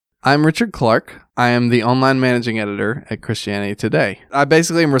I'm Richard Clark. I am the online managing editor at Christianity Today. I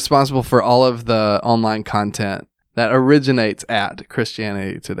basically am responsible for all of the online content that originates at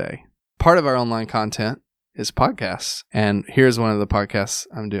Christianity Today. Part of our online content is podcasts, and here's one of the podcasts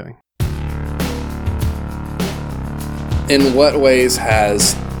I'm doing. In what ways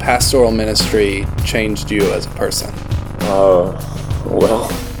has pastoral ministry changed you as a person?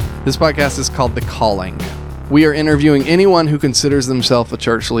 This podcast is called The Calling. We are interviewing anyone who considers themselves a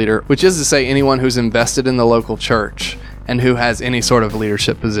church leader, which is to say anyone who's invested in the local church and who has any sort of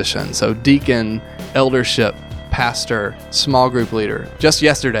leadership position. So deacon, eldership, pastor, small group leader. Just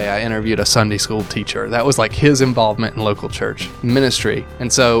yesterday, I interviewed a Sunday school teacher. That was like his involvement in local church ministry. And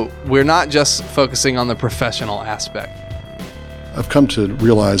so we're not just focusing on the professional aspect. I've come to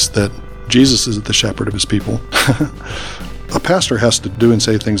realize that Jesus is the shepherd of his people. A pastor has to do and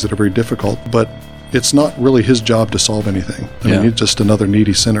say things that are very difficult, but it's not really his job to solve anything. I mean, he's just another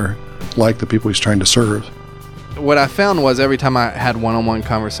needy sinner like the people he's trying to serve. What I found was every time I had one-on-one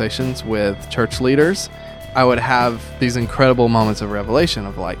conversations with church leaders, I would have these incredible moments of revelation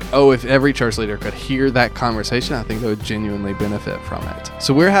of like, oh, if every church leader could hear that conversation, I think they would genuinely benefit from it.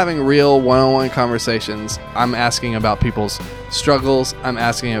 So we're having real one-on-one conversations. I'm asking about people's struggles. I'm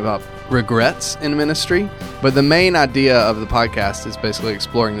asking about regrets in ministry. But the main idea of the podcast is basically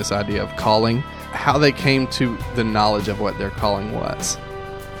exploring this idea of calling, how they came to the knowledge of what their calling was.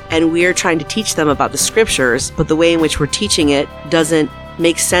 And we're trying to teach them about the scriptures, but the way in which we're teaching it doesn't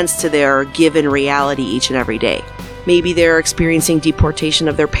make sense to their given reality each and every day. Maybe they're experiencing deportation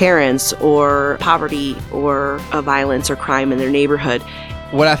of their parents or poverty or violence or crime in their neighborhood.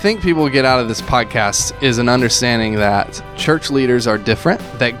 What I think people get out of this podcast is an understanding that church leaders are different,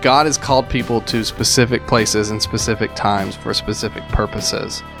 that God has called people to specific places and specific times for specific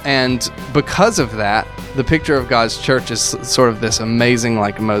purposes. And because of that, the picture of God's church is sort of this amazing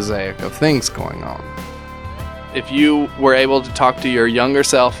like mosaic of things going on. If you were able to talk to your younger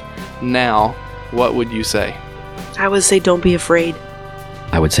self now, what would you say? I would say don't be afraid.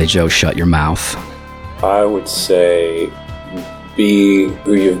 I would say, Joe, shut your mouth. I would say be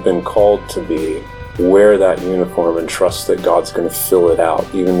who you've been called to be. Wear that uniform and trust that God's going to fill it out,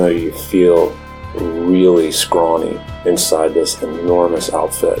 even though you feel really scrawny inside this enormous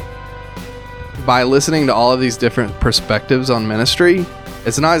outfit. By listening to all of these different perspectives on ministry,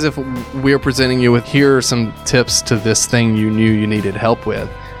 it's not as if we're presenting you with, here are some tips to this thing you knew you needed help with.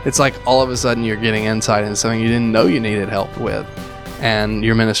 It's like all of a sudden you're getting insight into something you didn't know you needed help with, and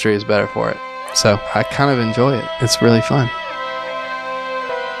your ministry is better for it. So I kind of enjoy it. It's really fun.